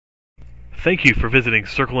Thank you for visiting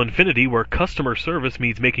Circle Infinity, where customer service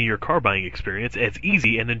means making your car buying experience as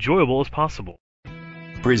easy and enjoyable as possible.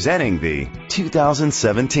 Presenting the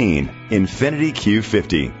 2017 INFINITI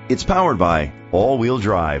Q50. It's powered by all-wheel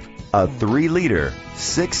drive, a 3-liter,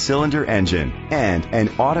 6-cylinder engine, and an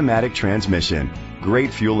automatic transmission.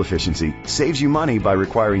 Great fuel efficiency saves you money by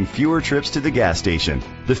requiring fewer trips to the gas station.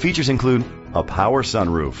 The features include a power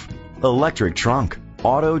sunroof, electric trunk,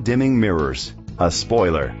 auto-dimming mirrors, a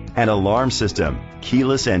spoiler, an alarm system,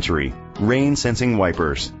 keyless entry, rain-sensing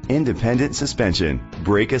wipers, independent suspension,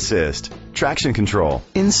 brake assist, traction control.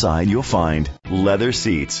 Inside you'll find leather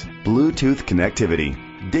seats, Bluetooth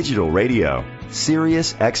connectivity, digital radio,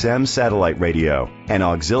 Sirius XM satellite radio, an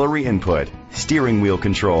auxiliary input, steering wheel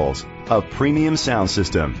controls, a premium sound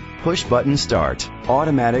system, push-button start,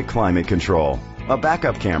 automatic climate control, a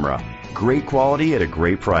backup camera. Great quality at a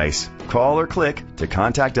great price. Call or click to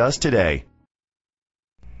contact us today.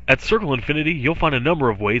 At Circle Infinity, you'll find a number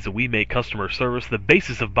of ways that we make customer service the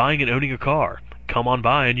basis of buying and owning a car. Come on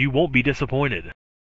by and you won't be disappointed.